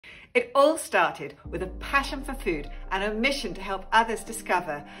It all started with a passion for food and a mission to help others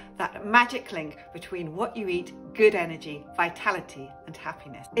discover that magic link between what you eat, good energy, vitality and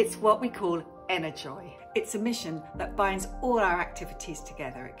happiness. It's what we call Enerjoy. It's a mission that binds all our activities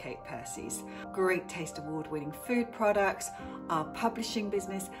together at Kate Percy's. Great Taste Award-winning food products, our publishing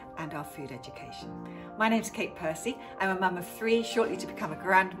business and our food education. My name's Kate Percy. I'm a mum of 3, shortly to become a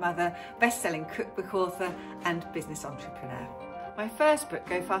grandmother, best-selling cookbook author and business entrepreneur. My first book,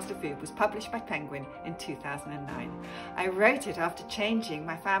 Go Faster Food, was published by Penguin in 2009. I wrote it after changing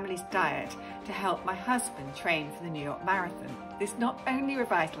my family's diet to help my husband train for the New York Marathon. This not only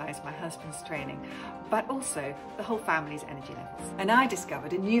revitalised my husband's training, but also the whole family's energy levels. And I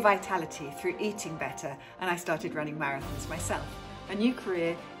discovered a new vitality through eating better, and I started running marathons myself. A new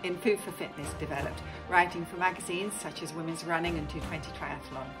career in food for fitness developed, writing for magazines such as Women's Running and 220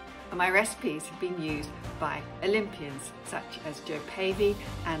 Triathlon. And my recipes have been used by Olympians such as Joe Pavey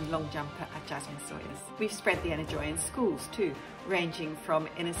and long jumper at Jasmine Sawyers. We've spread the Enerjoy in schools too, ranging from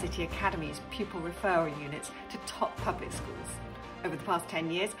inner city academies, pupil referral units to top public schools. Over the past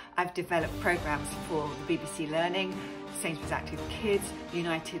 10 years, I've developed programmes for the BBC Learning, Sainsbury's Active Kids,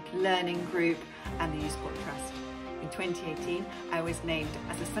 United Learning Group and the Youth Sport Trust. In 2018, I was named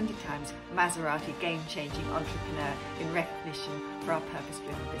as a Sunday Times Maserati Game-Changing Entrepreneur in recognition for our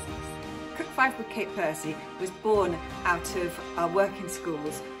purpose-driven business. Cook 5 with Kate Percy was born out of our work in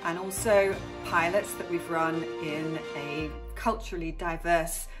schools and also pilots that we've run in a culturally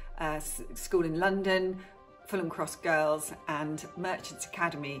diverse school in London, Fulham Cross Girls and Merchants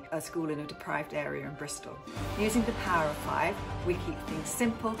Academy, a school in a deprived area in Bristol. Using the power of 5, we keep things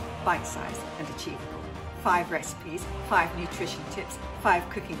simple, bite-sized and achievable. 5 recipes, 5 nutrition tips, 5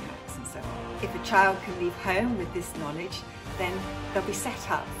 cooking hacks and so on. If a child can leave home with this knowledge, then they'll be set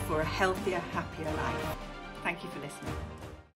up for a healthier, happier life. Thank you for listening.